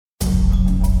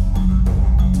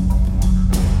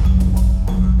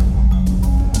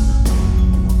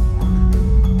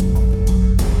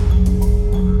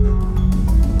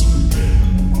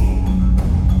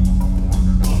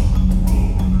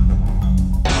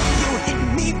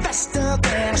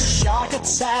and a shark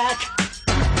attack.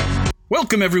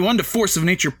 Welcome, everyone, to Force of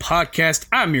Nature Podcast.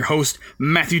 I'm your host,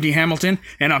 Matthew D. Hamilton,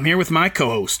 and I'm here with my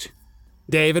co-host,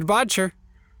 David Bodcher.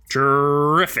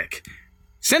 Terrific.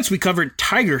 Since we covered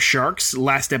tiger sharks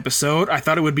last episode, I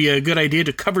thought it would be a good idea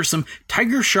to cover some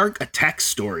tiger shark attack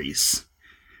stories.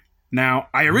 Now,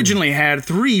 I originally had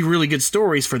 3 really good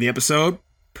stories for the episode,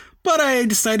 but I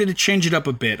decided to change it up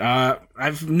a bit.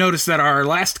 I've noticed that our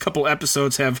last couple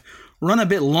episodes have run a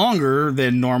bit longer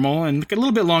than normal and a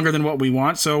little bit longer than what we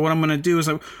want. So what I'm going to do is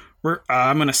I'm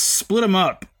going to split them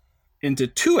up into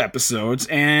 2 episodes,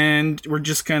 and we're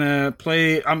just going to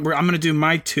play. I'm going to do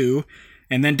my 2,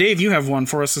 and then Dave, you have one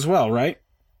for us as well, right?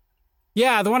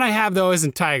 Yeah, the one I have though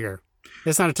isn't tiger.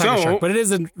 It's not a tiger shark, but it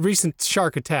is a recent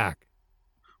shark attack.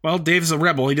 Well, Dave's a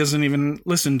rebel. He doesn't even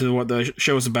listen to what the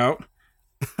show's about.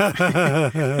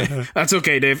 That's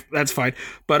okay, Dave. That's fine.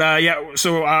 But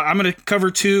so I'm going to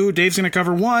cover 2. Dave's going to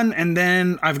cover 1, and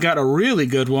then I've got a really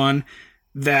good one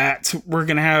that we're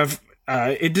going to have.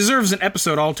 It deserves an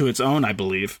episode all to its own, I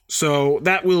believe. So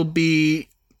that will be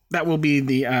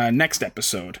the next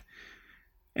episode.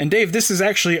 And Dave, this is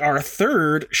actually our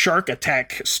 3rd Shark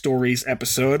Attack Stories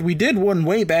episode. We did one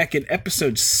way back in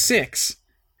episode 6.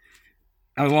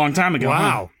 That was a long time ago.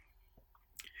 Wow.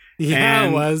 Huh? Yeah,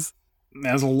 it was.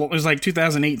 It was like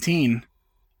 2018.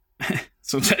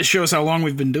 So it shows how long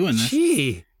we've been doing this.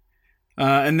 Gee.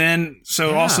 And then,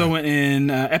 also in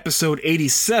episode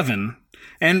 87,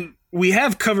 and we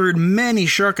have covered many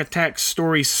shark attack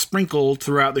stories sprinkled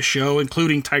throughout the show,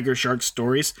 including tiger shark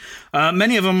stories.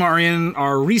 Many of them are in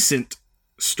our recent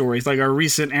stories, like our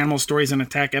recent animal stories and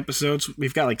attack episodes.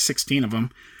 We've got like 16 of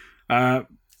them.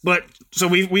 But so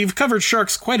we've covered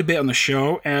sharks quite a bit on the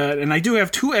show, and I do have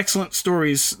 2 excellent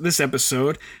stories this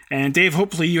episode. And Dave,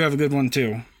 hopefully you have a good one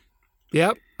too.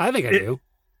 Yep, I think I do.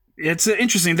 It's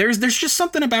interesting. There's just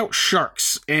something about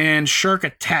sharks and shark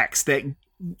attacks that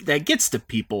gets to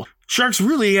people. Sharks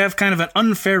really have kind of an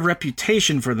unfair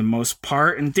reputation for the most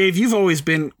part. And Dave, you've always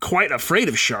been quite afraid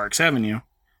of sharks, haven't you?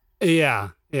 Yeah.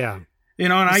 You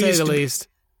know, and To I say used the to. least.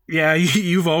 Yeah,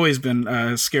 you've always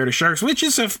been scared of sharks, which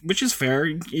is fair.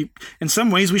 In some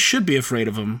ways, we should be afraid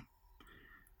of them.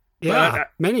 Yeah,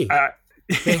 many.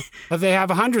 They have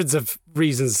hundreds of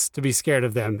reasons to be scared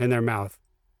of them in their mouth.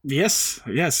 Yes,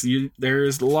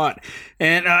 there's a lot.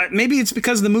 And maybe it's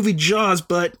because of the movie Jaws,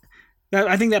 but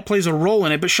I think that plays a role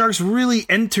in it. But sharks really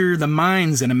enter the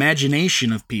minds and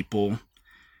imagination of people.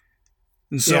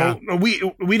 And so we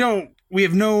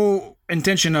have no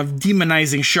intention of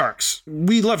demonizing sharks.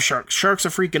 We love sharks. Sharks are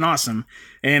freaking awesome,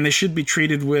 and they should be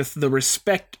treated with the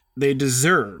respect they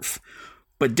deserve.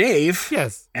 But Dave,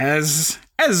 yes, as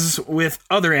with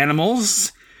other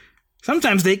animals,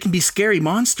 sometimes they can be scary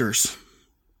monsters.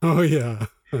 Oh yeah.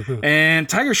 And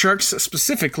tiger sharks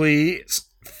specifically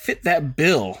fit that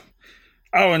bill.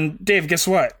 Oh, and Dave, guess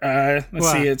what?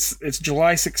 Let's see, it's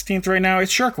July 16th right now.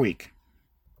 It's Shark Week.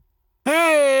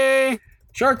 Hey!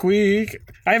 Shark Week.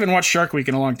 I haven't watched Shark Week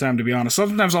in a long time, to be honest.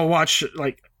 Sometimes I'll watch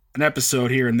like an episode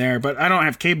here and there, but I don't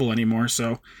have cable anymore,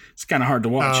 so it's kind of hard to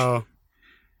watch. Oh,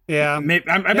 yeah. I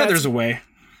bet there's a way.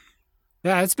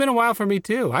 Yeah, it's been a while for me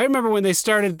too. I remember when they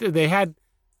started. They had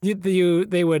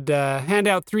they would hand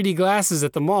out 3D glasses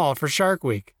at the mall for Shark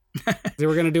Week. They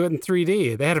were going to do it in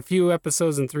 3D. They had a few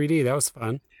episodes in 3D. That was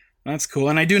fun. That's cool.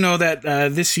 And I do know that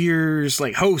this year's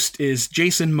host is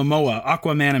Jason Momoa,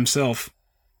 Aquaman himself.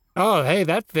 Oh, hey,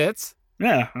 that fits.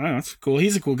 Yeah, that's cool.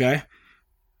 He's a cool guy.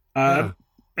 And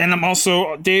I'm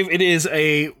also, Dave, it is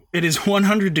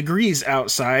 100 degrees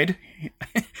outside,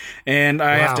 and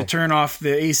I have to turn off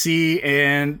the AC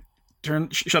and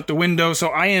shut the window. So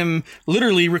I am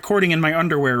literally recording in my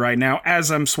underwear right now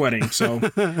as I'm sweating. So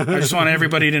I just want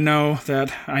everybody to know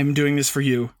that I'm doing this for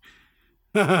you.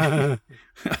 Literally,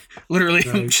 nice.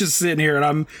 I'm just sitting here and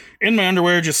I'm in my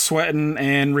underwear, just sweating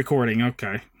and recording.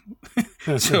 Okay.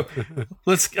 So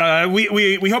let's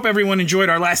we hope everyone enjoyed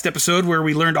our last episode where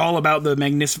we learned all about the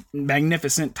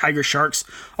magnificent tiger sharks,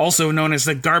 also known as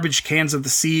the garbage cans of the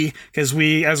sea, because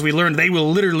as we learned, they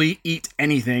will literally eat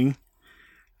anything.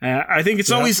 I think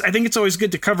it's always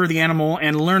good to cover the animal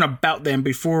and learn about them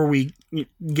before we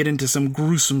get into some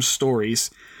gruesome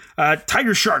stories.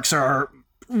 Tiger sharks are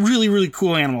really, really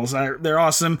cool animals. They're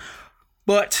awesome,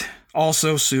 but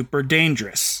also super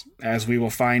dangerous, as we will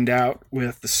find out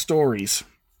with the stories.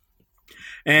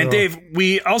 And Dave,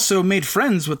 we also made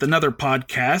friends with another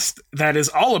podcast that is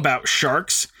all about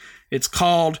sharks. It's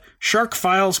called Shark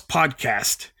Files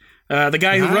Podcast. The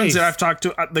guy who runs it, I've talked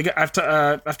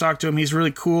to him. He's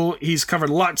really cool. He's covered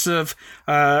lots of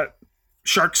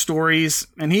shark stories,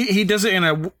 and he does it in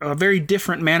a very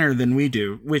different manner than we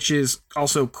do, which is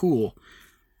also cool.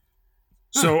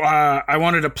 So I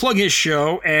wanted to plug his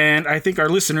show, and I think our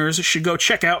listeners should go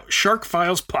check out Shark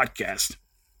Files Podcast.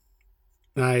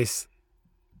 Nice.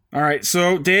 All right,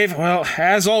 so Dave, well,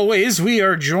 as always, we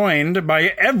are joined by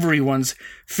everyone's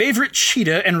favorite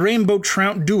cheetah and rainbow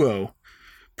trout duo.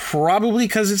 Probably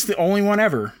because it's the only one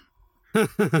ever.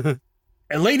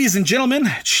 Ladies and gentlemen,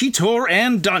 Cheetor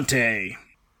and Dante.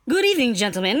 Good evening,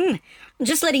 gentlemen.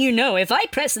 Just letting you know, if I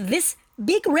press this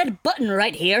big red button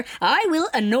right here, I will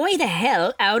annoy the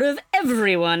hell out of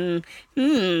everyone.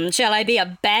 Shall I be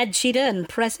a bad cheetah and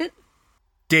press it?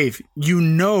 Dave, you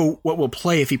know what will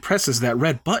play if he presses that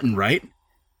red button, right?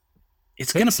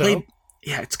 It's gonna play.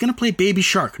 Yeah, it's gonna play Baby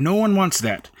Shark. No one wants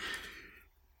that.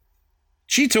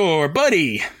 Cheetor,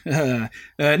 buddy.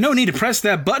 No need to press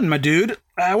that button, my dude.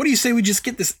 What do you say we just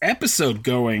get this episode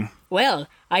going? Well,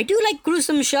 I do like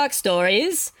gruesome shark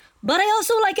stories, but I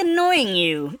also like annoying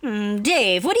you.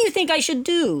 Dave, what do you think I should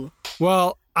do?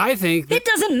 Well, I think that... It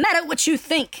doesn't matter what you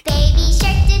think. Baby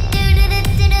shark do do do do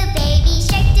do do, baby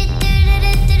shark do do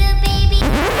do do do, baby.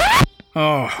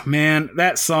 Oh, man,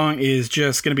 that song is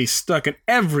just going to be stuck in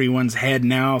everyone's head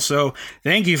now, so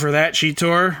thank you for that,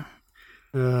 Cheetor.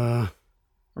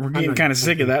 We're getting kind of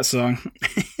sick of that song.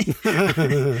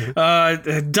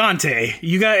 Dante,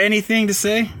 you got anything to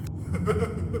say?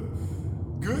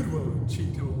 Good one,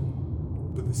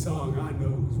 Cheetor. But the song I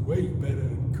know is way better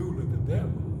and cooler than that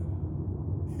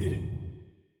one. Hit it.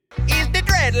 Is the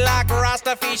dreadlock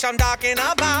Rasta fish I'm talking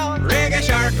about? Reggae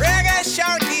shark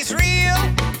is real.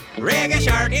 Reggae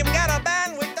shark, him got a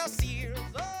band with the seals.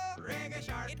 Oh, reggae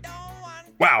shark, he don't want.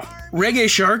 Wow, Reggae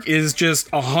Shark is just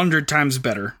 100 times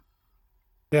better.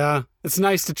 Yeah, it's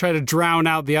nice to try to drown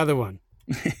out the other one.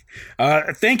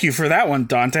 Thank you for that one,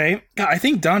 Dante. God, I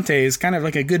think Dante is kind of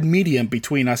like a good medium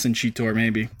between us and Cheetor,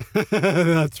 maybe.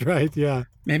 That's right, yeah.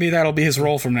 Maybe that'll be his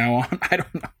role from now on. I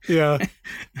don't know. Yeah.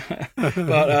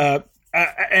 But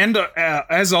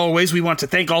as always, we want to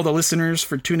thank all the listeners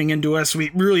for tuning into us.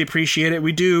 We really appreciate it.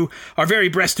 We do our very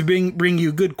best to bring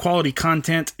you good quality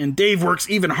content, and Dave works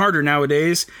even harder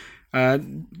nowadays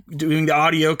doing the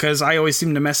audio because I always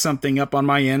seem to mess something up on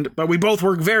my end. But we both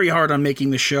work very hard on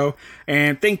making the show,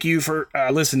 and thank you for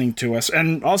listening to us.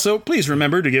 And also, please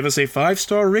remember to give us a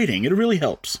 5-star rating. It really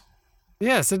helps.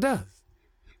 Yes, it does.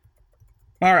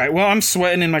 All right, well, I'm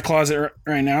sweating in my closet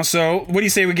right now, so what do you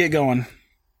say we get going?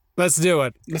 Let's do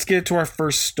it. Let's get to our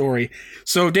first story.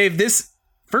 So, Dave, this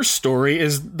first story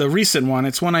is the recent one.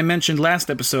 It's one I mentioned last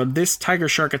episode. This tiger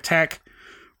shark attack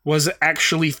was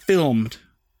actually filmed,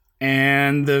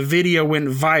 and the video went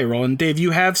viral. And, Dave,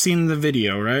 you have seen the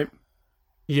video, right?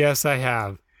 Yes, I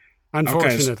have.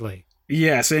 Unfortunately. Okay,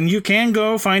 yes, and you can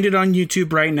go find it on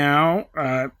YouTube right now,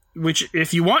 which,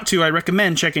 if you want to, I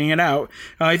recommend checking it out.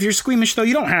 If you're squeamish, though,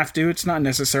 you don't have to. It's not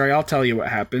necessary. I'll tell you what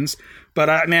happens.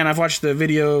 But, man, I've watched the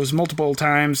videos multiple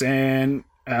times and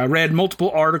read multiple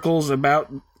articles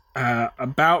about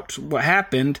what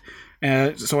happened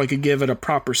so I could give it a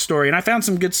proper story. And I found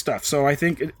some good stuff, so I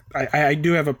think I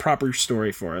do have a proper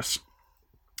story for us.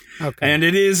 Okay. And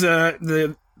it is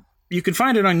you can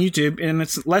find it on YouTube, and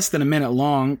it's less than a minute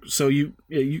long, so you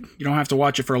don't have to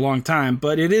watch it for a long time.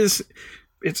 But it's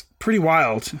pretty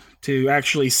wild to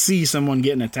actually see someone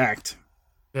getting attacked.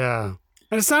 Yeah.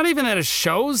 And it's not even that it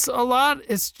shows a lot.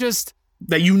 It's just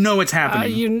that it's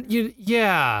happening.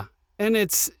 Yeah. And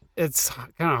it's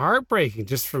kind of heartbreaking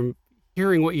just from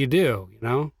hearing what you do, you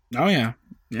know? Oh, yeah.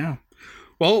 Yeah.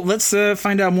 Well, let's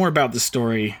find out more about the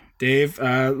story, Dave.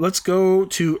 Let's go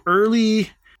to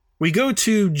we go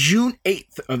to June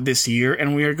 8th of this year,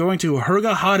 and we are going to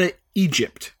Hurghada,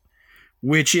 Egypt,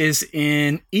 which is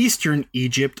in eastern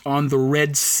Egypt on the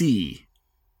Red Sea.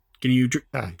 Can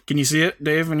you see it,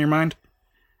 Dave, in your mind?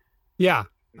 Yeah.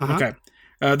 Uh-huh. Okay.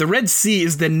 The Red Sea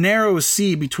is the narrow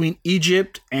sea between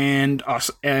Egypt and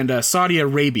Saudi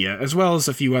Arabia, as well as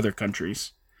a few other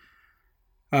countries.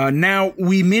 Now,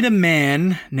 we meet a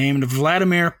man named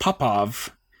Vladimir Popov.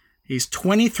 He's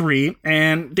 23,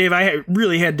 and Dave, I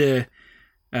really had to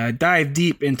dive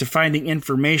deep into finding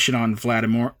information on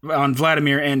Vladimir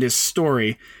and his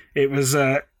story. It was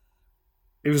kind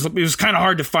of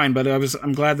hard to find, but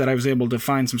I'm glad that I was able to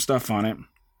find some stuff on it.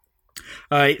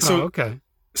 Okay.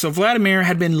 So Vladimir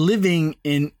had been living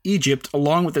in Egypt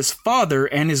along with his father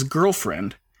and his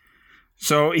girlfriend.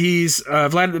 So he's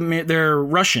Vladimir. They're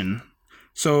Russian.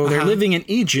 So they're living in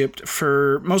Egypt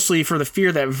mostly for the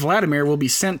fear that Vladimir will be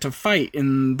sent to fight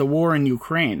in the war in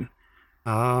Ukraine.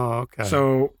 Oh, okay.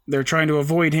 So they're trying to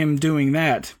avoid him doing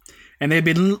that. And they've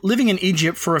been living in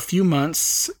Egypt for a few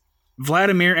months.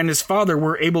 Vladimir and his father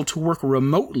were able to work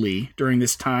remotely during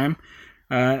this time.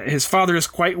 His father is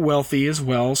quite wealthy as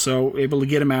well, so able to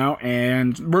get him out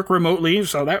and work remotely,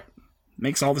 so that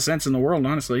makes all the sense in the world,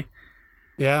 honestly.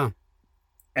 Yeah.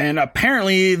 And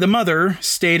apparently the mother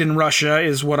stayed in Russia,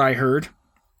 is what I heard.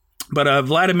 But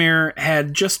Vladimir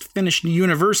had just finished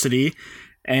university,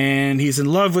 and he's in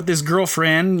love with this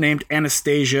girlfriend named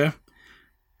Anastasia.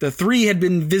 The three had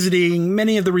been visiting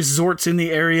many of the resorts in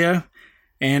the area,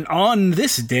 and on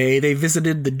this day, they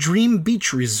visited the Dream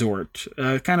Beach Resort,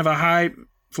 kind of a high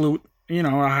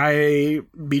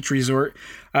beach resort.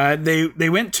 They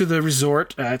went to the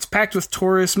resort. It's packed with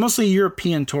tourists, mostly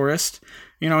European tourists.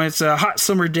 It's a hot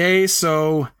summer day,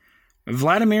 so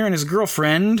Vladimir and his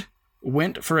girlfriend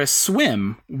went for a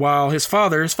swim while his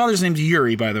father's name's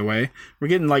Yuri, by the way. We're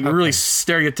getting really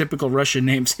stereotypical Russian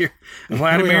names here.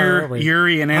 Vladimir,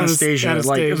 Yuri, and Anastasia.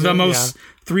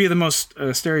 Three of the most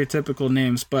stereotypical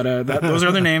names, but those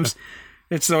are their names.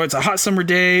 It's a hot summer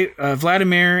day.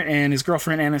 Vladimir and his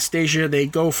girlfriend Anastasia, they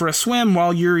go for a swim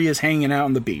while Yuri is hanging out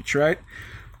on the beach, right?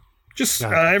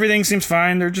 Everything seems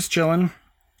fine. They're just chilling.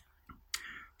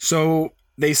 So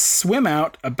they swim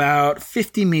out about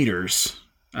 50 meters,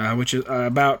 which is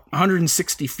about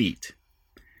 160 feet.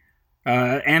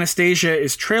 Anastasia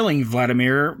is trailing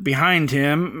Vladimir behind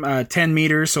him 10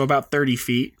 meters, so about 30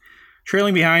 feet.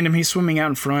 Trailing behind him, he's swimming out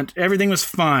in front. Everything was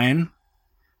fine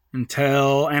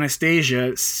until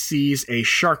Anastasia sees a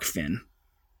shark fin.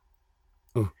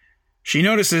 Ooh. She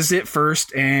notices it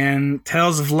first and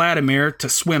tells Vladimir to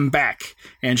swim back.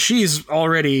 And she's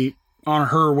already on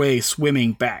her way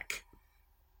swimming back.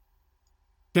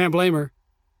 Can't blame her.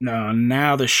 No,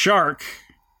 now the shark,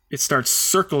 it starts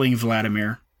circling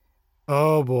Vladimir.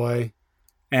 Oh, boy.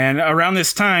 And around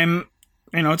this time,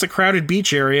 it's a crowded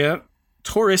beach area.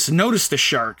 Tourists notice the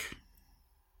shark.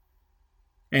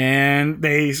 And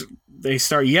they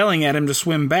start yelling at him to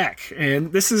swim back.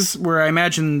 And this is where I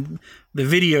imagine the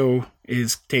video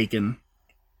is taken.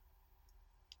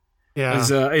 Yeah.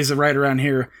 Is right around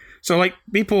here. So,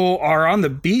 people are on the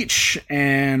beach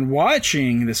and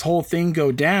watching this whole thing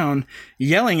go down,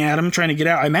 yelling at him, trying to get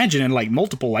out. I imagine in,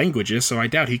 multiple languages, so I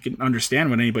doubt he can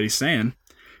understand what anybody's saying.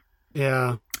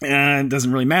 Yeah. And it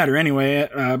doesn't really matter anyway.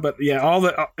 But,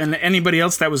 yeah, and anybody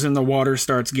else that was in the water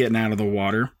starts getting out of the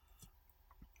water.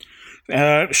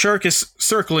 Shark is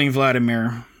circling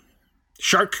Vladimir.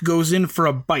 Shark goes in for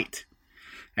a bite,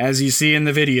 as you see in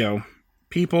the video.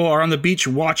 People are on the beach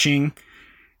watching,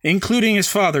 including his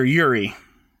father, Yuri.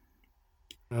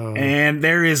 Oh. And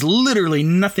there is literally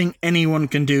nothing anyone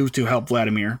can do to help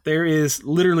Vladimir. There is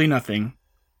literally nothing.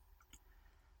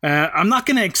 I'm not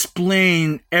going to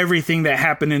explain everything that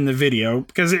happened in the video,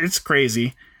 because it's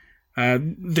crazy.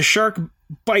 The shark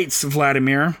bites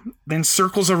Vladimir, then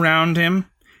circles around him,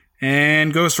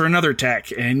 and goes for another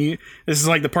attack. And this is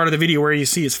the part of the video where you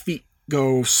see his feet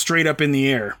go straight up in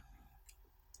the air.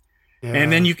 Yeah.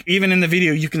 And then even in the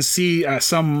video, you can see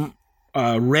some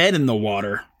red in the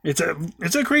water. It's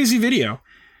a crazy video.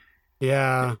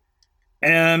 Yeah.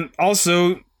 And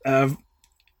also,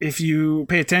 if you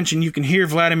pay attention, you can hear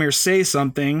Vladimir say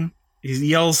something. He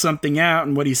yells something out,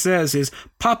 and what he says is,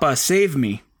 "Papa, save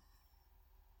me."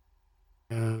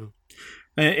 Yeah.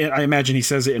 I imagine he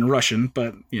says it in Russian,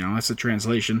 but that's a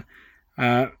translation.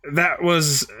 That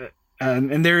was,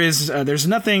 and there's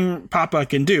nothing Papa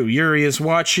can do. Yuri is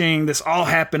watching this all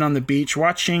happen on the beach,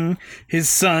 watching his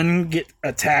son get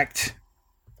attacked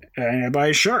by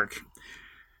a shark.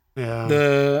 Yeah.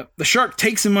 The shark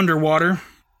takes him underwater,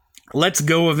 lets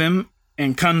go of him,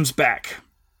 and comes back.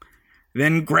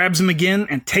 Then grabs him again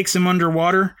and takes him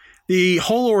underwater. The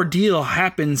whole ordeal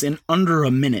happens in under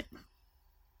a minute.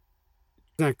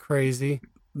 Isn't that crazy?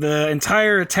 The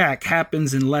entire attack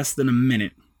happens in less than a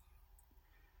minute.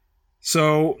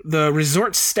 So the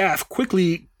resort staff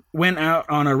quickly went out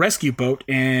on a rescue boat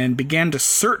and began to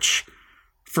search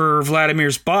for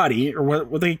Vladimir's body, or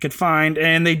what they could find,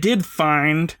 and they did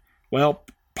find,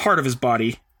 part of his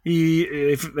body.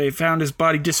 They found his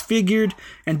body disfigured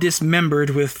and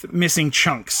dismembered with missing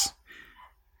chunks.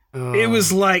 Oh. It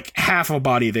was half a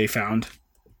body they found.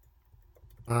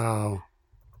 Wow.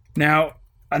 Now,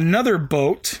 another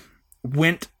boat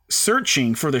went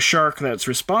searching for the shark that's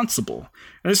responsible.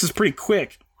 And this is pretty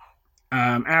quick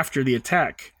after the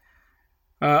attack.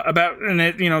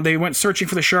 They went searching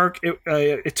for the shark.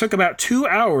 It took about 2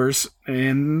 hours,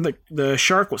 and the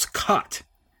shark was caught.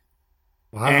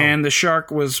 Wow. And the shark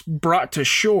was brought to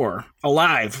shore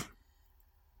alive.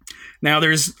 Now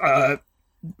there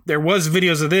was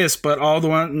videos of this, but all the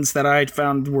ones that I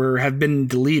found have been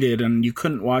deleted, and you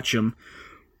couldn't watch them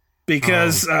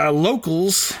because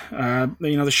locals,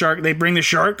 the shark, they bring the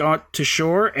shark out to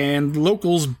shore, and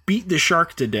locals beat the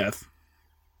shark to death.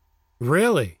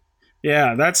 Really?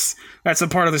 Yeah, that's a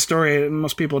part of the story that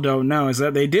most people don't know, is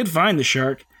that they did find the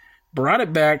shark, brought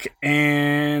it back,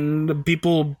 and the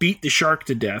people beat the shark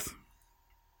to death.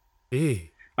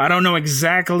 Gee. I don't know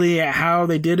exactly how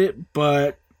they did it,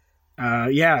 but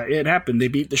yeah, it happened. They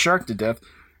beat the shark to death.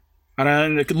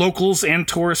 And the locals and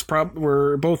tourists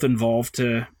were both involved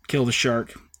to kill the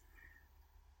shark.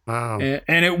 Wow.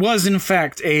 And it was, in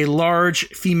fact, a large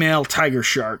female tiger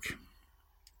shark.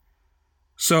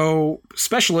 So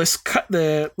specialists cut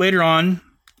the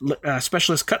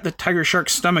tiger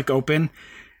shark's stomach open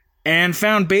and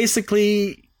found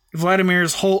basically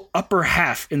Vladimir's whole upper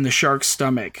half in the shark's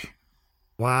stomach.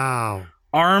 Wow.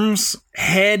 Arms,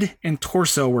 head, and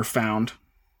torso were found.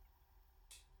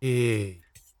 Gee.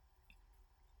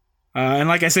 And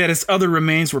like I said, its other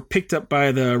remains were picked up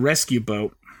by the rescue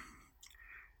boat.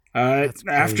 That's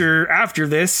crazy. After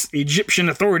this, Egyptian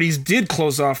authorities did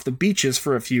close off the beaches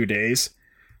for a few days.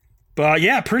 But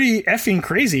yeah, pretty effing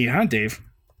crazy, huh, Dave?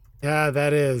 Yeah,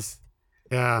 that is.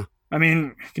 Yeah. I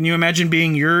mean, can you imagine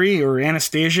being Yuri or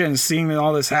Anastasia and seeing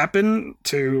all this happen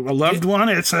to a loved one?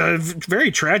 It's a very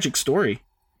tragic story.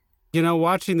 You know,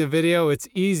 watching the video, it's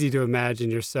easy to imagine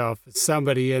yourself as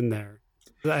somebody in there,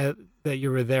 that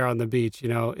you were there on the beach. You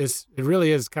know, it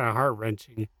really is kind of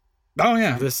heart-wrenching. Oh,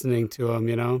 yeah. Listening to them,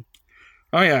 you know.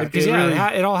 Oh, yeah. Because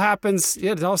it all happens.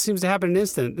 Yeah, it all seems to happen in an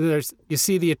instant. You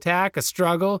see the attack, a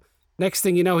struggle. Next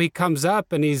thing you know, he comes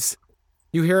up and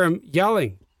you hear him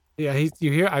yelling. Yeah,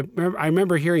 I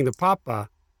remember hearing the papa.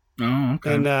 Oh,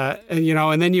 okay. And you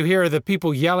know, and then you hear the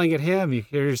people yelling at him.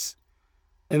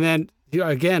 And then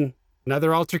again,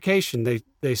 another altercation.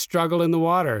 They struggle in the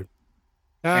water.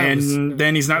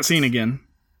 Then he's not seen again.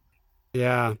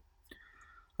 Yeah.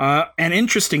 An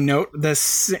interesting note,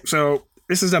 so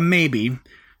this is a maybe.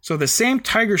 So the same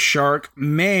tiger shark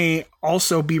may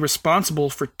also be responsible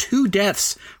for 2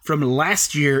 deaths from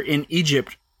last year in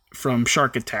Egypt from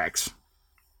shark attacks.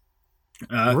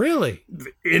 Really?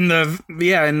 In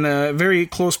the very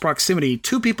close proximity,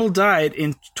 2 people died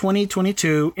in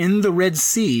 2022 in the Red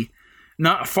Sea,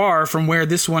 not far from where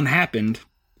this one happened.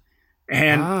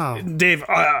 And wow. Dave,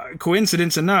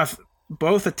 coincidence enough,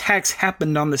 both attacks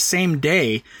happened on the same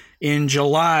day in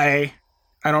July.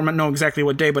 I don't know exactly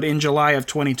what day, but in July of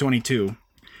 2022.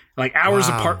 Like hours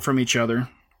apart from each other.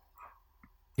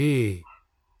 Gee.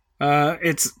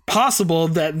 It's possible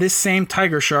that this same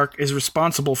tiger shark is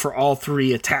responsible for all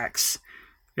 3 attacks.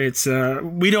 It's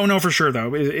we don't know for sure,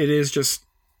 though. It is just...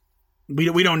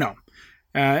 We don't know.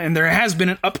 And there has been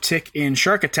an uptick in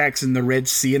shark attacks in the Red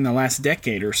Sea in the last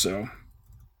decade or so.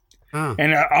 Oh.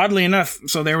 And oddly enough,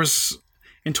 so there was...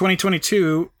 In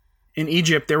 2022... In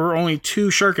Egypt, there were only 2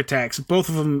 shark attacks, both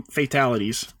of them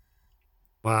fatalities.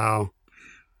 Wow.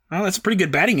 Well, that's a pretty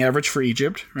good batting average for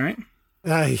Egypt, right?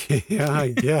 Yeah,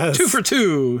 I guess. 2 for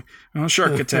 2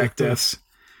 shark attack deaths.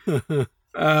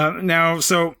 Now,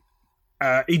 so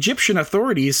Egyptian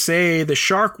authorities say the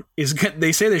shark's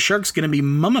going to be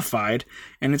mummified,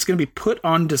 and it's going to be put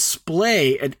on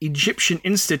display at Egyptian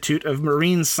Institute of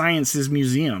Marine Sciences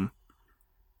Museum.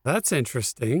 That's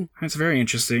interesting. That's very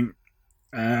interesting.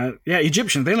 Yeah,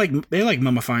 Egyptians, they like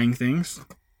mummifying things.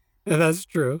 Yeah, that's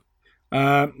true.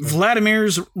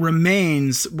 Vladimir's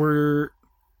remains were,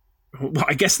 well,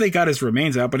 I guess they got his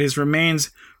remains out, but his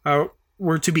remains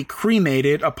were to be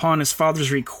cremated upon his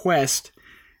father's request,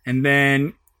 and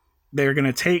then they're going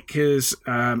to take his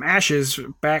ashes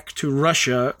back to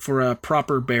Russia for a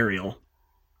proper burial.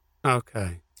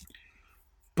 Okay.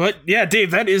 But yeah,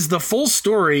 Dave, that is the full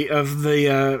story of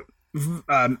the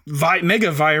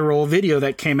mega viral video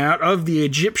that came out of the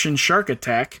Egyptian shark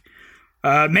attack.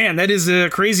 Man, that is a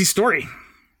crazy story.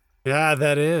 Yeah,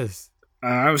 that is.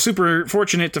 I was super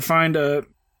fortunate to find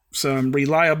some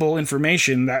reliable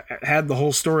information that had the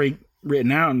whole story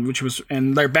written out,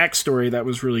 and their backstory that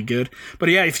was really good. But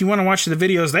yeah, if you want to watch the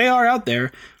videos, they are out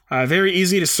there. Very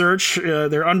easy to search.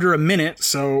 They're under a minute,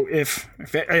 so if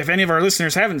any of our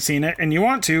listeners haven't seen it and you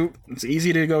want to, it's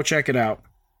easy to go check it out.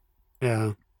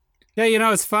 Yeah. Yeah, you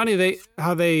know, it's funny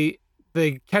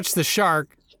they catch the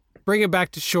shark, bring it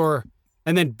back to shore,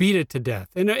 and then beat it to death.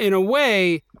 In a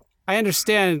way, I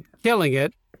understand killing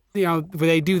it. You know,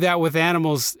 they do that with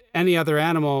animals, any other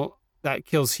animal that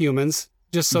kills humans,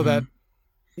 just so that,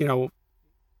 you know,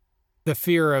 the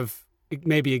fear of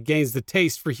maybe it gains the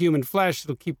taste for human flesh,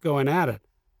 it'll keep going at it.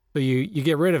 So you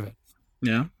get rid of it.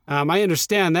 Yeah. I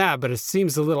understand that, but it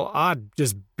seems a little odd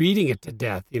just beating it to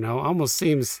death, you know, almost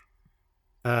seems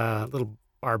a little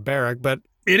barbaric, but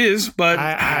it is, but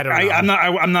I don't know.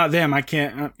 I'm not them. I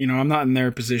can't, you know, I'm not in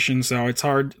their position, so it's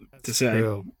hard to say.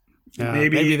 Yeah,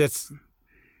 maybe that's.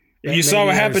 You saw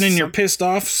what happened and you're pissed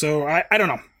off, so I don't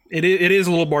know. it is a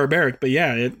little barbaric, but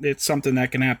yeah, it's something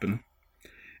that can happen.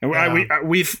 And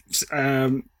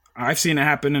I've seen it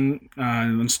happen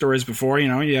in stories before. You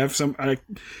know, you have some. I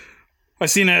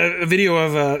seen a video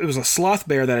of it was a sloth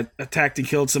bear that attacked and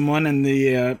killed someone, and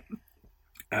the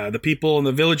people in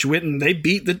the village went and they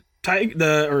beat the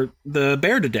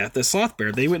bear to death. The sloth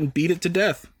bear, they went and beat it to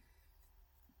death.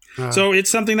 So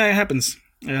it's something that happens.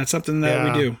 It's something that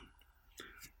we do.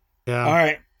 Yeah. All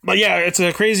right, but yeah, it's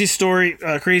a crazy story,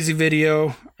 a crazy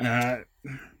video, a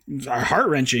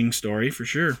heart-wrenching story for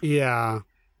sure. Yeah.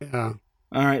 Yeah.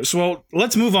 All right, so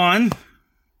let's move on.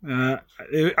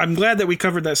 I'm glad that we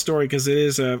covered that story because it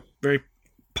is very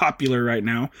popular right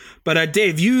now. But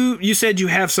Dave, you said you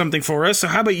have something for us, so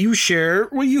how about you share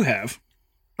what you have?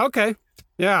 Okay.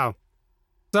 Yeah.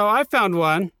 So I found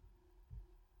one.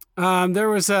 There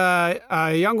was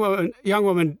a young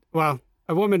woman. Well,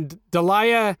 a woman,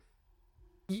 Delia.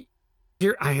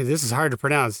 This is hard to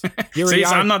pronounce. See,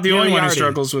 I'm not the only one who Uriarty.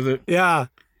 struggles with it. Yeah.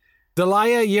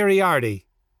 Delia Uriarty.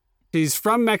 She's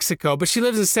from Mexico, but she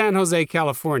lives in San Jose,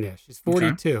 California. She's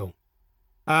 42.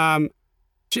 She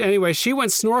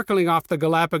went snorkeling off the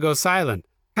Galapagos Island.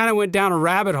 Kind of went down a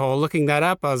rabbit hole looking that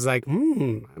up. I was like,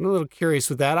 I'm a little curious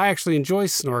with that. I actually enjoy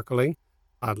snorkeling,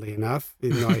 oddly enough,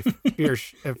 even though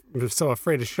I'm so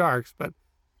afraid of sharks. But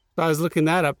so I was looking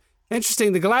that up.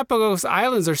 Interesting, the Galapagos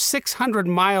Islands are 600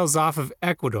 miles off of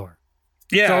Ecuador.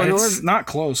 Yeah, so it's not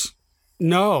close.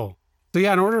 No. So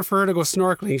yeah, in order for her to go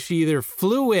snorkeling, she either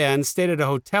flew in, stayed at a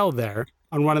hotel there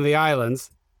on one of the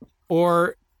islands,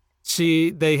 or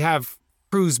they have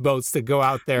cruise boats that go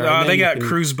out there. No, they got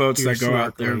cruise boats that go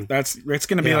out there. It's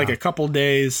going to be like a couple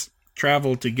days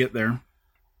travel to get there.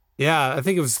 Yeah, I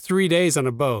think it was 3 days on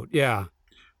a boat. Yeah.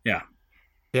 Yeah.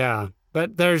 Yeah.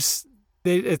 But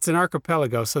it's an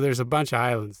archipelago, so there's a bunch of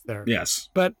islands there. Yes.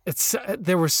 But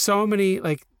there were so many,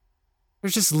 like,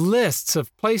 there's just lists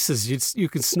of places you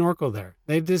can snorkel there.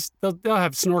 They'll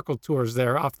have snorkel tours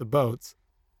there off the boats.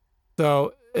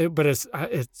 So, it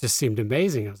just seemed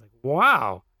amazing. I was like,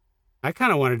 wow, I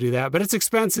kind of want to do that, but it's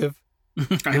expensive.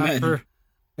 I imagine.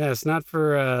 It's not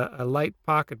for a light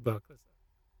pocketbook. Let's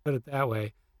put it that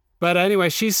way. But anyway,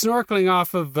 she's snorkeling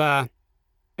off of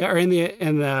in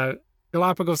the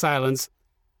Galapagos Islands.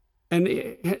 And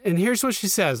here's what she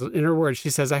says in her words. She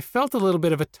says, I felt a little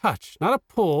bit of a touch, not a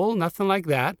pull, nothing like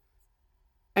that.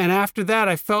 And after that,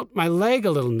 I felt my leg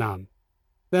a little numb.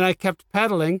 Then I kept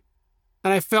pedaling,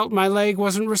 and I felt my leg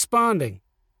wasn't responding.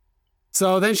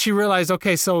 So then she realized,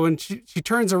 okay, so when she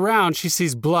turns around, she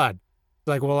sees blood.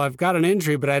 Like, well, I've got an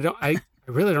injury, but I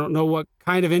really don't know what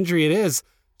kind of injury it is.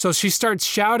 So she starts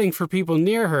shouting for people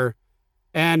near her.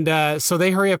 And so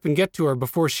they hurry up and get to her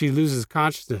before she loses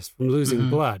consciousness from losing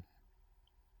blood.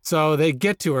 So they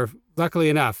get to her, luckily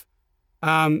enough.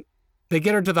 They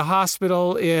get her to the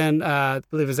hospital in, I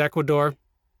believe it's Ecuador.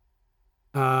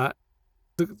 Here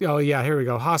we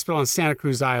go. Hospital on Santa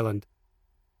Cruz Island.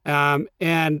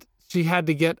 And she had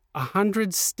to get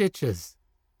 100 stitches.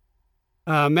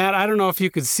 Matt, I don't know if you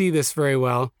could see this very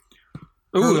well.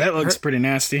 Ooh, that looks pretty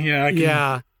nasty.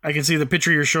 Yeah, I can see the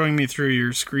picture you're showing me through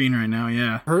your screen right now.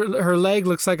 Yeah. Her leg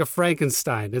looks like a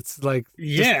Frankenstein. It's like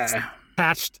just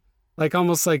patched, like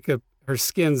almost like her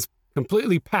skin's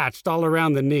completely patched all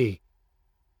around the knee.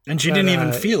 And she didn't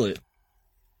even feel it.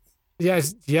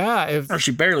 Yes, yeah. Or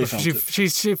she barely felt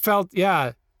it. She felt,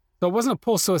 yeah. So it wasn't a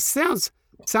pull. So it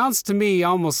sounds to me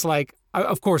almost like,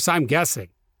 of course I'm guessing,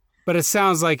 but it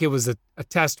sounds like it was a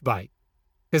test bite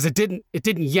because it didn't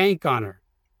yank on her.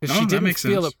 Because she didn't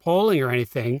feel it pulling or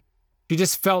anything. She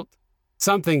just felt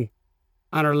something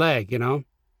on her leg,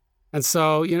 And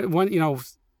so,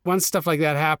 once stuff like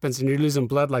that happens and you're losing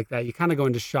blood like that, you kind of go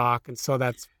into shock. And so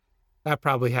that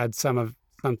probably had some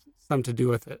to do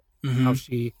with it. How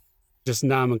she just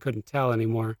numb and couldn't tell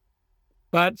anymore.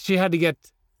 But she had to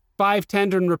get 5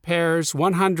 tendon repairs,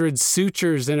 100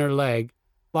 sutures in her leg,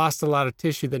 lost a lot of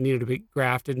tissue that needed to be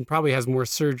grafted, and probably has more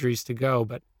surgeries to go.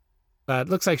 But it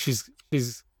looks like she's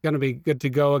going to be good to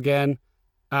go again.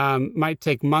 Might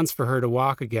take months for her to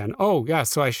walk again. Oh, yeah,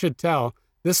 so I should tell.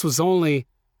 This was only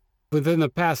within the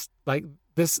past, like,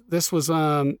 this was,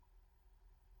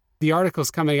 the article's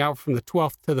coming out from the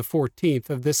 12th to the 14th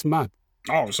of this month.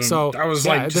 Oh, so that was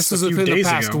like just this was a few within days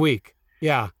the past ago. week.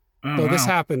 Yeah. Oh, So wow. this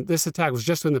happened, this attack was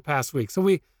just in the past week. So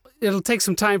it'll take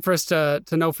some time for us to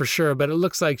know for sure, but it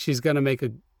looks like she's going to make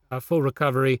a full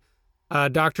recovery.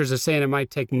 Doctors are saying it might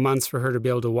take months for her to be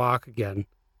able to walk again.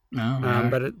 Oh,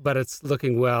 right. But it's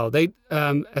looking well. They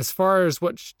as far as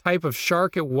what type of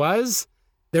shark it was,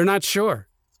 they're not sure.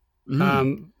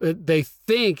 They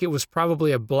think it was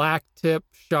probably a black tip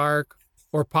shark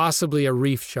or possibly a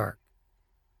reef shark.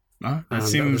 That that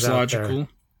seems was out there. logical.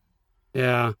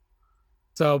 Yeah.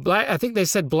 So I think they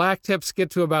said black tips get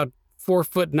to about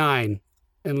 4'9"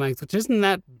 in length, which isn't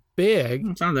that big.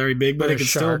 It's not very big, but For it a can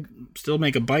shark. still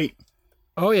make a bite.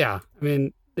 Oh yeah. I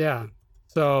mean, yeah.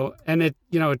 So, and it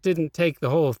didn't take the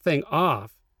whole thing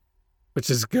off, which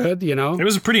is good, It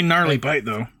was a pretty gnarly bite,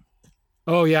 though.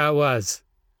 Oh yeah, it was.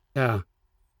 Yeah.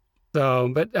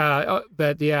 So,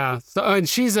 but yeah. So, and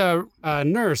she's a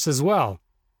nurse as well.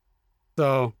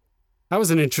 So, that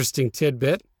was an interesting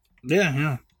tidbit.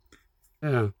 Yeah.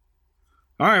 Yeah.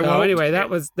 All right. So Well, anyway, that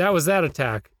was that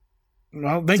attack.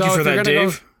 Well, thank So you for if you're that, gonna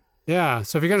Dave. Yeah.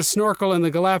 So if you're gonna snorkel in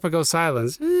the Galapagos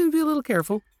Islands, be a little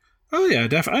careful. Oh yeah,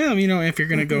 definitely. If you're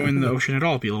gonna go in the ocean at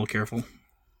all, be a little careful.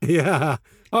 Yeah.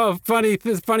 Oh,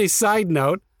 funny side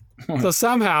note. So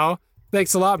somehow,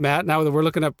 thanks a lot, Matt. Now that we're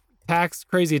looking up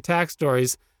crazy attack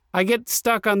stories, I get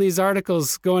stuck on these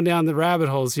articles going down the rabbit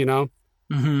holes,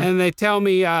 Mm-hmm. and they tell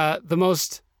me the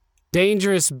most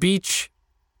dangerous beach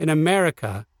in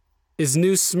America is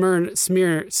New Smyrna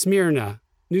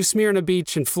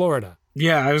Beach in Florida.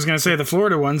 Yeah, I was gonna say the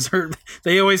Florida ones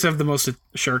they always have the most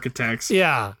shark attacks.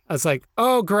 Yeah. I was like,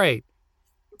 oh, great.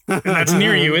 And that's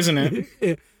near you, isn't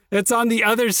it? It's on the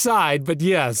other side, but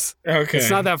yes. Okay. It's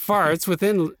not that far. It's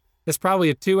probably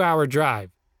a 2-hour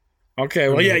drive. Okay.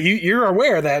 Well, yeah, you're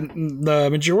aware that the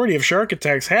majority of shark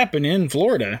attacks happen in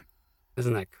Florida,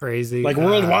 Isn't that crazy? like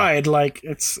worldwide. Like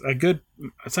it's like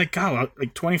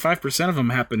 25% of them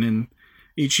happen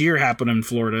each year happen in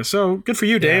Florida. So good for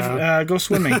you, Dave. Yeah. Go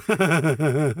swimming.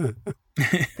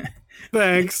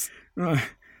 Thanks. All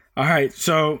right,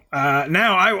 so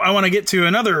now I want to get to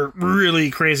another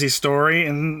really crazy story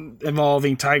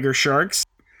involving tiger sharks.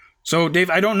 So, Dave,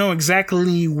 I don't know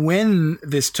exactly when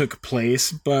this took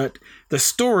place, but the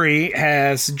story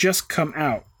has just come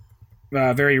out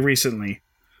very recently.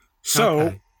 So,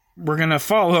 Okay. we're going to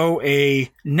follow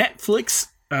a Netflix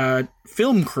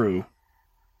film crew.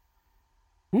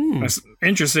 That's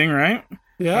interesting, right?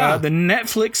 Yeah. The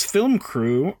Netflix film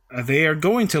crew, they are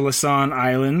going to Lasan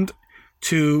Island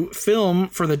to film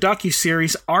for the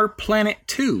docuseries Our Planet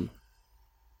 2.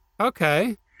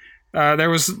 Okay. There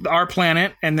was Our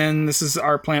Planet, and then this is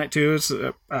Our Planet 2. It's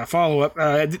a follow-up.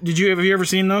 Have you ever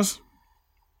seen those?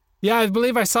 Yeah, I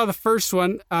believe I saw the first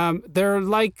one. They're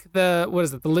like the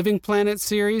Living Planet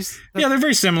series? Yeah, they're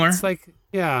very similar. It's like,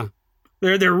 yeah.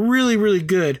 They're really, really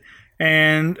good.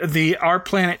 And the Our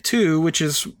Planet 2, which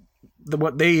is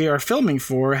what they are filming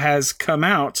for, has come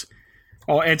out.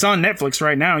 Oh, it's on Netflix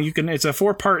right now. It's a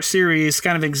 4-part series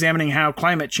kind of examining how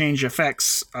climate change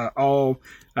affects all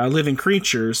living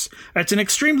creatures. It's an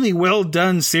extremely well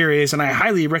done series, and I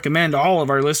highly recommend all of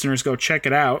our listeners go check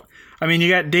it out. I mean, you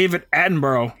got David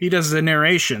Attenborough. He does the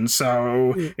narration,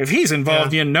 so if he's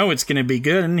involved, you know it's going to be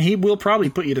good, and he will probably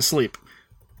put you to sleep.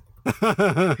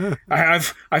 I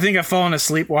think I've fallen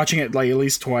asleep watching it like at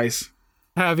least twice.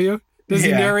 Have you? Does he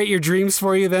Yeah. narrate your dreams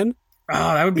for you then?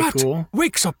 Oh, that would be cool.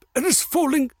 Wakes up and is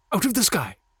falling out of the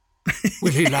sky.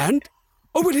 Will he land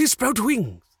or will he sprout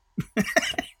wings?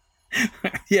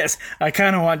 Yes, I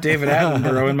kind of want David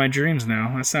Attenborough in my dreams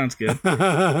now. That sounds good.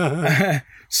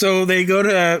 So they go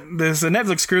to this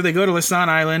Netflix crew. They go to Lasan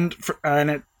Island, and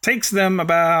it takes them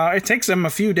a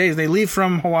few days. They leave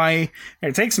from Hawaii, and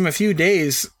it takes them a few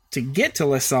days to get to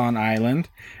Lasan Island,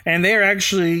 and they are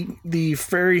actually the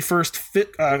very first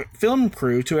film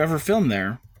crew to ever film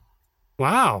there.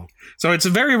 Wow. So it's a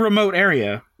very remote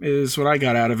area, is what I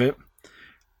got out of it.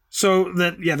 So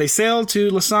they sail to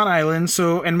Lasan Island.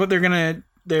 So, and what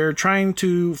they're trying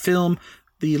to film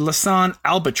the Lasan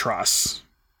albatross,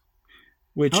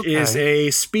 which is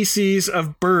a species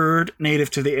of bird native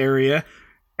to the area.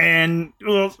 And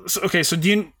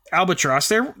albatross,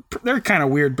 they're kind of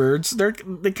weird birds.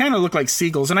 They kind of look like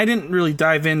seagulls, and I didn't really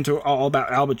dive into all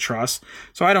about albatross,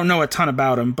 so I don't know a ton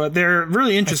about them. But they're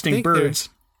really interesting birds.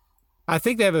 I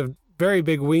think they have a very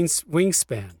big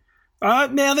wingspan.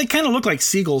 Yeah, they kind of look like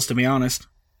seagulls, to be honest.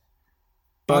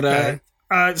 But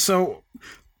so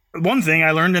one thing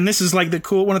I learned, and this is like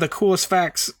one of the coolest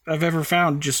facts I've ever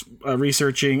found, just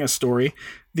researching a story.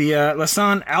 The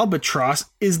Lasan albatross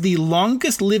is the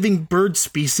longest living bird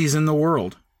species in the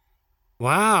world.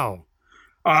 Wow.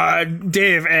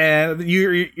 Dave,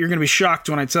 you're going to be shocked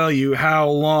when I tell you how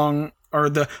long, or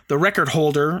the record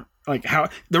holder, like how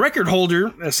the record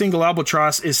holder, a single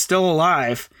albatross, is still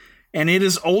alive, and it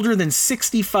is older than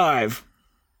 65.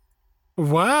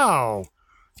 Wow.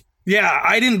 Yeah,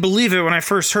 I didn't believe it when I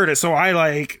first heard it, so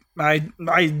I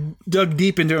dug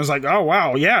deep into it. I was like, oh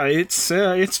wow, yeah,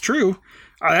 it's true.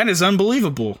 That is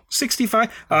unbelievable.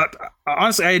 65.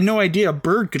 Honestly, I had no idea a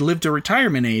bird could live to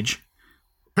retirement age.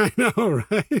 I know,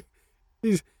 right?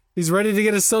 He's ready to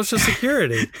get his Social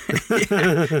Security. He's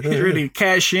ready to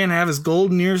cash in, have his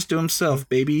golden years to himself,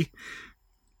 baby.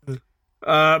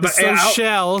 But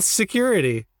Social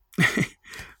Security.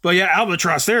 But yeah,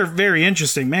 albatross, they're very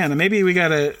interesting, man. And maybe we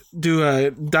gotta do a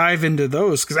dive into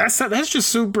those, because that's just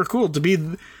super cool to be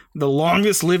the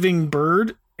longest living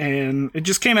bird, and it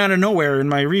just came out of nowhere in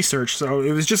my research. So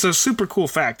it was just a super cool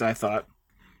fact, I thought.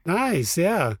 Nice,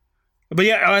 yeah. But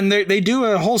yeah, and they do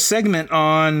a whole segment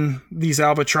on these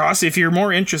albatross. If you're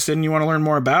more interested and you want to learn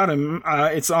more about them,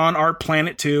 it's on Our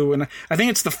Planet 2, and I think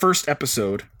it's the first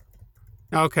episode.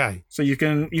 Okay. So you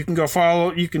can go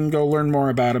follow, you can go learn more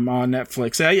about them on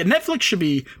Netflix. Yeah, Netflix should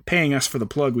be paying us for the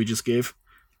plug we just gave.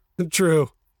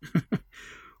 True.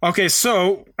 Okay,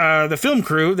 so the film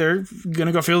crew, they're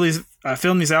gonna go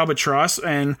film these albatross,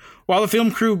 and while the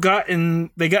film crew got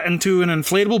into an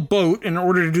inflatable boat in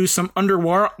order to do some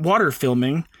underwater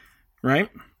filming, right?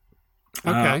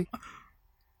 Okay.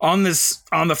 On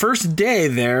the first day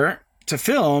there to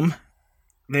film,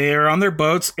 they are on their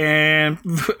boats, and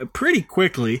pretty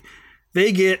quickly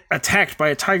they get attacked by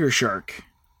a tiger shark.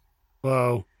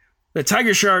 Whoa. The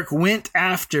tiger shark went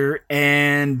after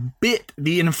and bit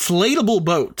the inflatable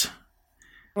boat,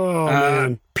 Oh,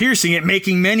 man. piercing it,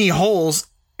 making many holes,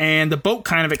 and the boat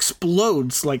kind of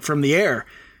explodes like from the air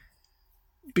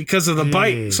because of the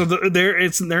bite. So they're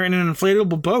in an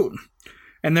inflatable boat,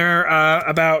 and they're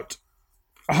about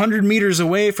 100 meters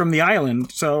away from the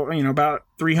island, so about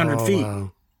 300 feet.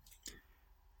 Wow.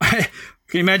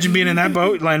 Can you imagine being in that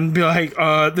boat and be like,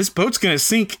 this boat's gonna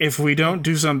sink if we don't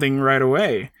do something right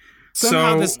away?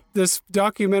 Somehow this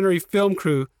documentary film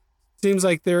crew seems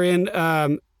like they're in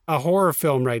a horror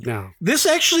film right now. This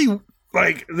actually,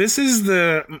 this is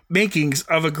the makings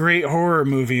of a great horror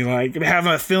movie. Like, have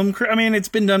a film crew. I mean, it's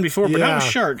been done before, but not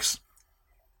with sharks.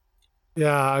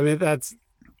 Yeah, I mean, that's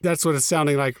what it's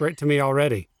sounding like right to me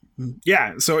already.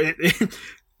 Yeah, so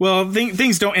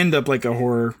things don't end up like a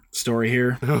horror story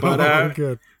here, but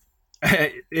good.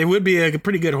 It would be a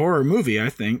pretty good horror movie, I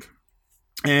think.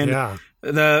 And yeah.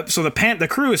 The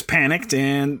crew is panicked,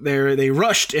 and they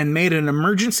rushed and made an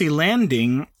emergency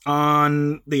landing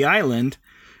on the island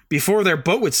before their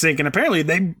boat would sink, and apparently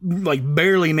they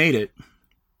barely made it.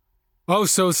 Oh,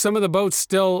 so some of the boats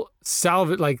still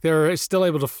they're still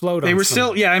able to float. They were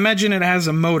still, I imagine it has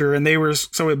a motor, and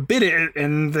it bit it,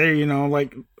 and they,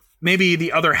 maybe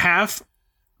the other half.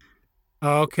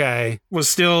 Okay. Was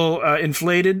still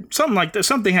inflated. Something like that.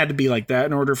 Something had to be like that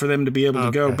in order for them to be able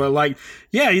to go. But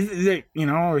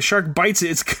a shark bites it,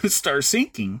 it's going to start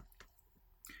sinking.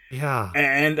 Yeah.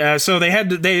 And so they had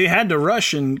to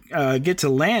rush and get to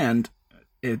land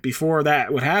before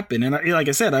that would happen. And like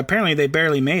I said, apparently they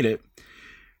barely made it.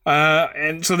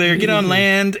 And so they get on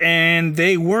land, and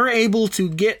they were able to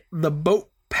get the boat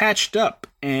patched up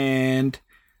and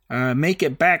make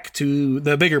it back to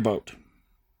the bigger boat.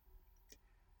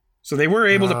 So they were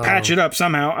able to patch it up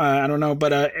somehow. I don't know,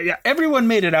 but everyone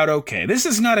made it out okay. This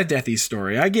is not a deathy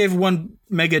story. I gave one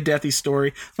mega deathy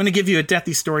story. I'm going to give you a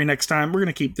deathy story next time. We're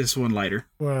going to keep this one lighter.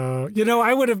 Well,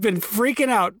 I would have been freaking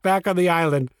out back on the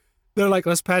island. They're like,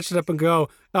 let's patch it up and go.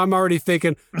 I'm already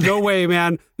thinking, no way,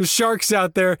 man. The shark's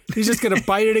out there. He's just going to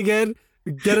bite it again,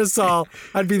 get us all.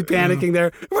 I'd be panicking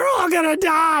there. We're all going to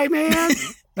die, man.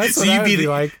 That's what I'd be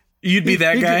like. You'd be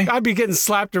that guy? I'd be getting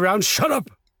slapped around. Shut up.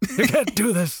 You can't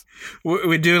do this.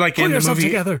 We do like in the movie,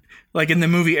 together. Like in the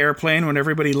movie Airplane, when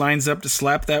everybody lines up to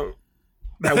slap that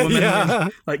woman. Yeah.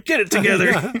 Like, get it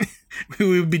together. Yeah.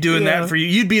 We would be doing that for you.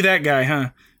 You'd be that guy, huh?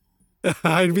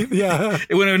 I'd be, yeah.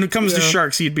 When it comes to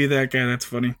sharks, you'd be that guy. That's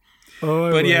funny.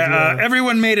 Oh, but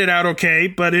everyone made it out okay.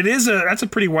 But that's a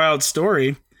pretty wild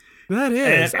story. That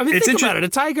is. I mean, think about it. A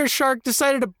tiger shark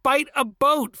decided to bite a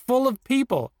boat full of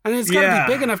people, and it's got to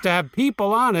be big enough to have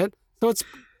people on it. So it's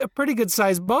a pretty good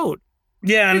sized boat.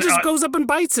 Yeah, and it just goes up and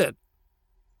bites it.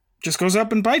 Just goes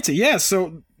up and bites it. Yeah.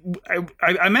 So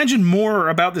I imagine more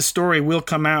about this story will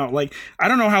come out. Like, I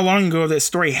don't know how long ago this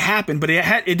story happened, but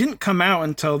it didn't come out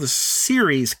until the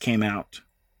series came out.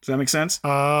 Does that make sense?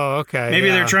 Oh, okay. Maybe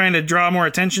they're trying to draw more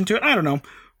attention to it. I don't know.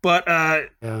 But I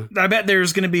bet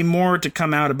there's going to be more to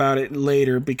come out about it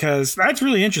later, because that's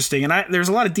really interesting. And there's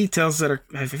a lot of details that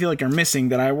I feel like are missing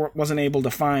that I wasn't able to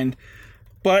find.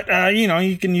 But,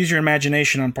 you can use your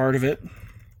imagination on part of it.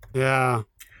 Yeah.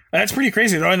 That's pretty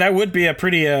crazy, though, and that would be a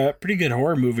pretty good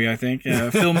horror movie, I think.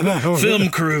 Film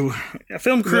crew.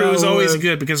 Film crew is always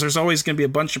good, because there's always going to be a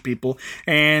bunch of people,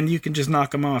 and you can just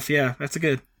knock them off. Yeah, that's a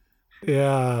good.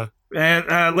 Yeah.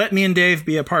 And let me and Dave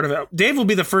be a part of it. Dave will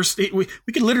be the first. We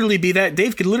could literally be that.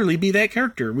 Dave could literally be that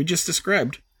character we just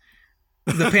described.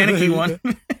 The panicky one.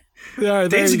 Yeah, there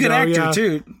Dave's a you good go, actor yeah.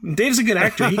 too. Dave's a good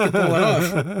actor. He could pull it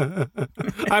off.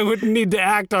 I wouldn't need to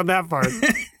act on that part.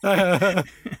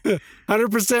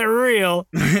 100% real.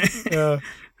 Yeah.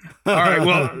 All right,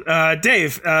 well,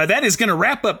 Dave, that is going to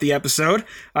wrap up the episode.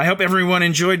 I hope everyone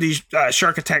enjoyed these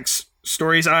Shark Attacks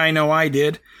stories. I know I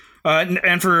did.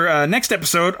 And for next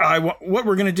episode, what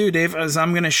we're going to do, Dave, is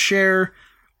I'm going to share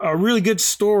a really good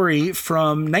story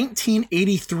from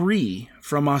 1983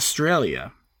 from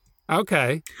Australia.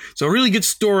 Okay. So a really good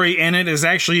story, and it is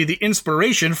actually the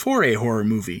inspiration for a horror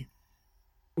movie.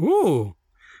 Ooh.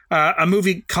 A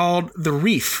movie called The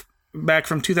Reef, back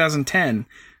from 2010.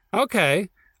 Okay.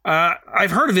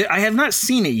 I've heard of it. I have not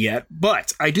seen it yet,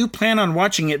 but I do plan on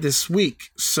watching it this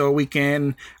week so we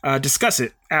can discuss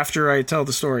it after I tell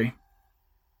the story.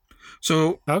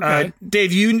 So, Okay.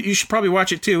 Dave, you should probably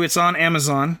watch it too. It's on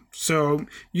Amazon, so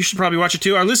you should probably watch it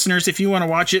too. Our listeners, if you want to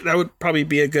watch it, that would probably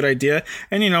be a good idea.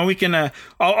 And we can.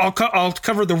 I'll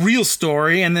cover the real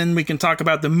story, and then we can talk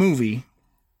about the movie.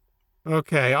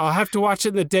 Okay. I'll have to watch it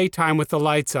in the daytime with the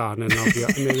lights on, and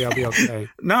maybe I'll be okay.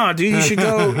 No, dude, you should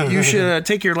go. You should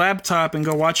take your laptop and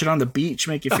go watch it on the beach.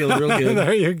 Make you feel real good.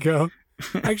 There you go.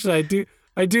 Actually,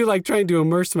 I do like trying to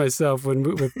immerse myself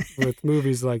with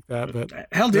movies like that. But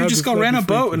Hell, dude, just go rent a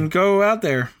boat and go out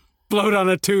there. float on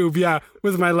a tube, yeah,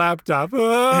 with my laptop.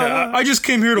 Yeah, I just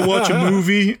came here to watch a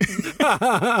movie.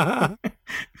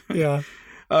 Yeah.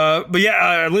 But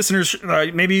yeah, listeners,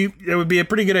 maybe it would be a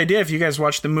pretty good idea if you guys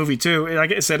watch the movie too.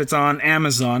 Like I said, it's on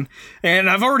Amazon, and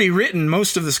I've already written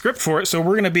most of the script for it, so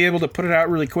we're going to be able to put it out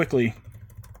really quickly.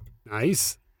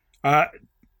 Nice.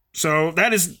 So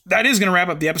that is going to wrap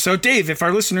up the episode. Dave, if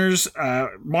our listeners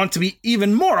want to be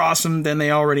even more awesome than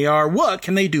they already are, what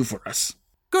can they do for us?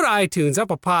 Go to iTunes,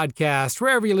 Apple Podcast,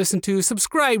 wherever you listen to,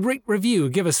 subscribe, rate, review,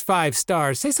 give us 5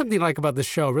 stars. Say something you like about the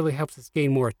show. It really helps us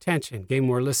gain more attention, gain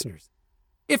more listeners.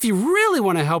 If you really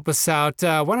want to help us out,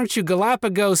 why don't you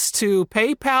Galapagos to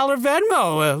PayPal or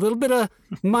Venmo? A little bit of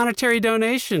monetary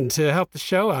donation to help the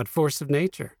show out, Force of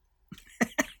Nature.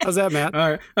 How's that, Matt?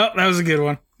 All right. Oh, that was a good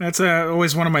one. That's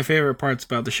always one of my favorite parts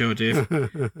about the show, Dave,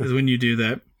 is when you do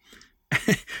that.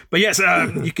 But yes,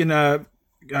 you can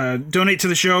donate to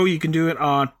the show. You can do it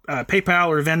on PayPal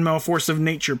or Venmo, Force of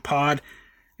Nature Pod.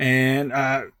 And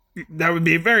that would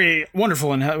be very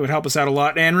wonderful and it would help us out a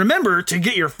lot. And remember to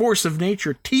get your Force of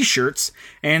Nature t-shirts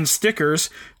and stickers.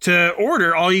 To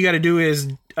order, all you got to do is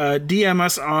DM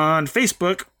us on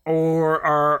Facebook or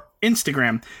our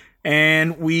Instagram.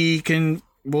 And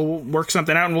we'll work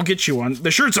something out and we'll get you one.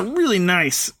 The shirts are really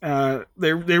nice.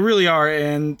 They really are.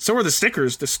 And so are the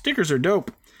stickers. The stickers are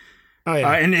dope. Oh,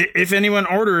 yeah. And if anyone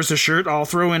orders a shirt, I'll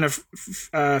throw in a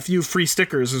few free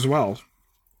stickers as well.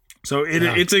 So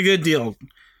it's a good deal.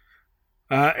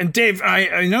 And Dave,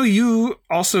 I know you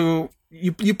also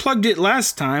you plugged it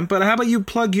last time, but how about you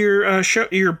plug your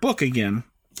your book again?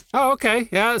 Oh, okay.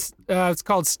 Yeah, it's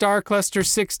called Star Cluster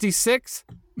 66.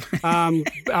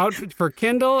 Out for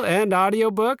Kindle and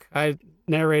audiobook. I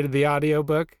narrated the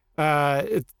audiobook.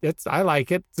 I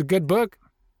like it. It's a good book.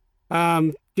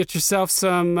 Get yourself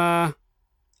some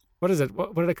what is it?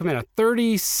 What did it come in at?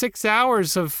 36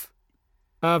 hours of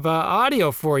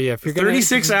audio for you if you're going to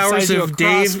 36 hours of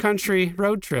Dave cross-country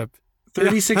road trip.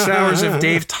 36 hours of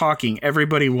Dave talking.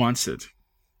 Everybody wants it.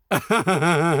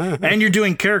 And you're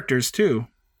doing characters too.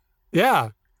 Yeah.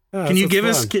 Can you give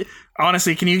us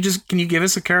honestly, can you give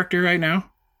us a character right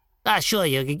now? Sure,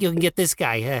 you can get this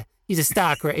guy. He's a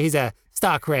star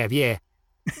crab, yeah.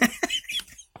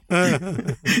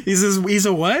 He's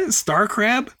a what? Star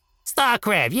crab? Star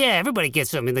crab, yeah. Everybody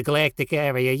gets them in the galactic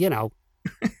area, you know.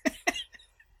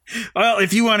 Well,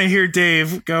 if you want to hear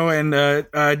Dave, go and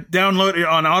download it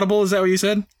on Audible. Is that what you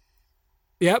said?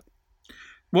 Yep.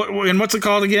 What's it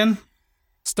called again?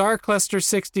 Star Cluster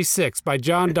 66 by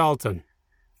John Dalton.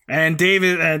 And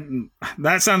David,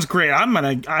 that sounds great.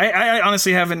 I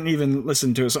honestly haven't even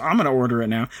listened to it, so I'm gonna order it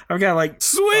now. I've got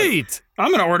Sweet.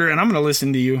 I'm gonna order it and I'm gonna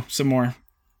listen to you some more.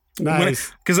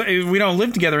 Nice. Because we don't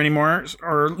live together anymore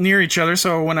or near each other,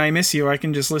 so when I miss you, I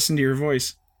can just listen to your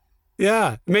voice.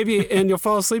 Yeah, maybe, and you'll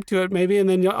fall asleep to it, maybe, and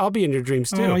then I'll be in your dreams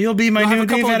too. Oh, you'll be my new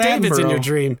David Davids Attenborough in your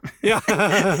dream.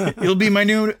 Yeah. You'll be my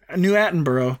new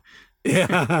Attenborough.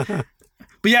 Yeah.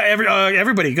 But yeah,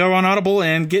 everybody go on Audible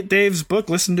and get Dave's book.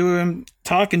 Listen to him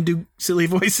talk and do silly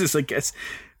voices, I guess,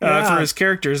 for his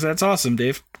characters. That's awesome,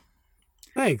 Dave.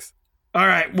 Thanks. All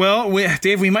right. Well,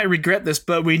 Dave, we might regret this,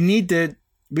 but we need to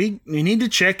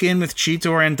check in with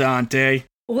Cheetor and Dante.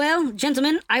 Well,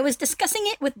 gentlemen, I was discussing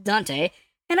it with Dante,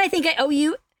 and I think I owe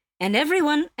you and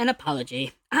everyone an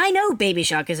apology. I know Baby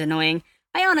Shark is annoying.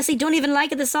 I honestly don't even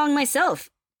like the song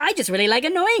myself. I just really like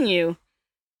annoying you.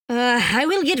 I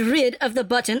will get rid of the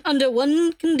button under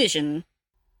one condition.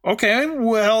 Okay,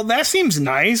 well, that seems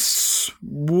nice.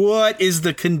 What is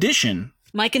the condition?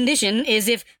 My condition is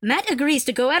if Matt agrees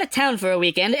to go out of town for a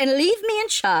weekend and leave me in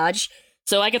charge,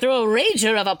 so I can throw a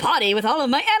rager of a party with all of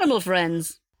my animal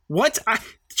friends. What?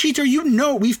 Cheetor, you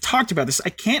know we've talked about this. I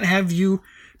can't have you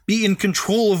be in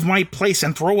control of my place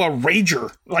and throw a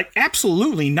rager. Like,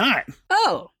 absolutely not.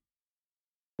 Oh.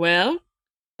 Well,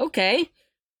 okay.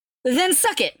 Then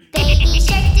suck it. Baby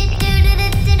shark,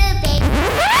 do-do-do-do-do, baby.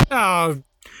 Oh,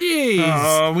 jeez.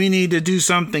 Oh, we need to do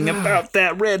something about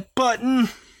that red button.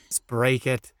 Let's break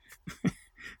it.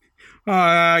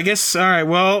 I guess, all right,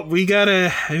 well, we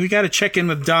gotta check in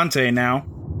with Dante now.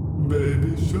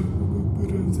 Baby shark.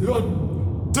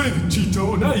 Dang it,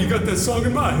 Cheeto, now you got that song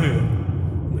in my head.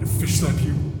 I'm gonna fish slap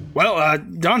you. Well,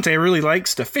 Dante really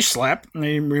likes to fish slap.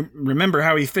 Remember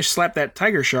how he fish slapped that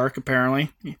tiger shark,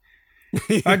 apparently.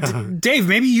 Dave,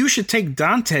 maybe you should take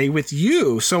Dante with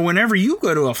you, so whenever you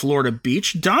go to a Florida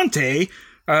beach, Dante,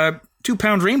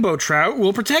 2-pound rainbow trout,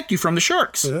 will protect you from the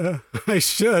sharks. I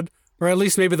should. Or at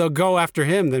least maybe they'll go after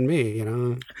him than me, you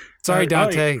know. Sorry,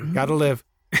 Dante. Gotta live.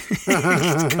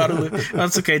 Gotta live.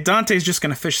 That's okay. Dante's just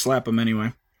gonna fish slap him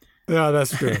anyway. Yeah,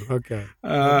 that's true. Okay.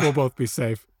 We'll both be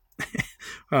safe.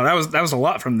 Well, that was a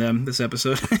lot from them this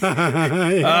episode.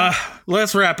 Yeah.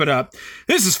 Let's wrap it up.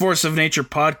 This is Force of Nature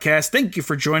Podcast. Thank you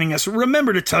for joining us.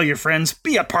 Remember to tell your friends,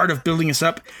 be a part of building us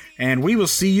up, and we will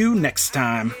see you next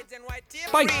time.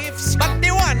 Bye. But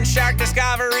the one shark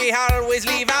discovery I always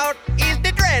leave out is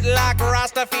the dreadlock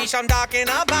Rasta fish I'm talking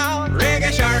about.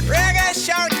 Reggae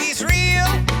shark, he's real.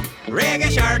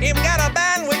 Reggae shark, him got a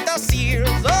band with the seals.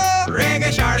 Oh,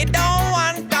 reggae shark, he don't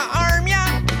want to harm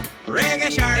ya.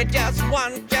 Reggae shark, he just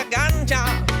want ya ganja.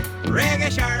 Reggae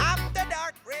shark,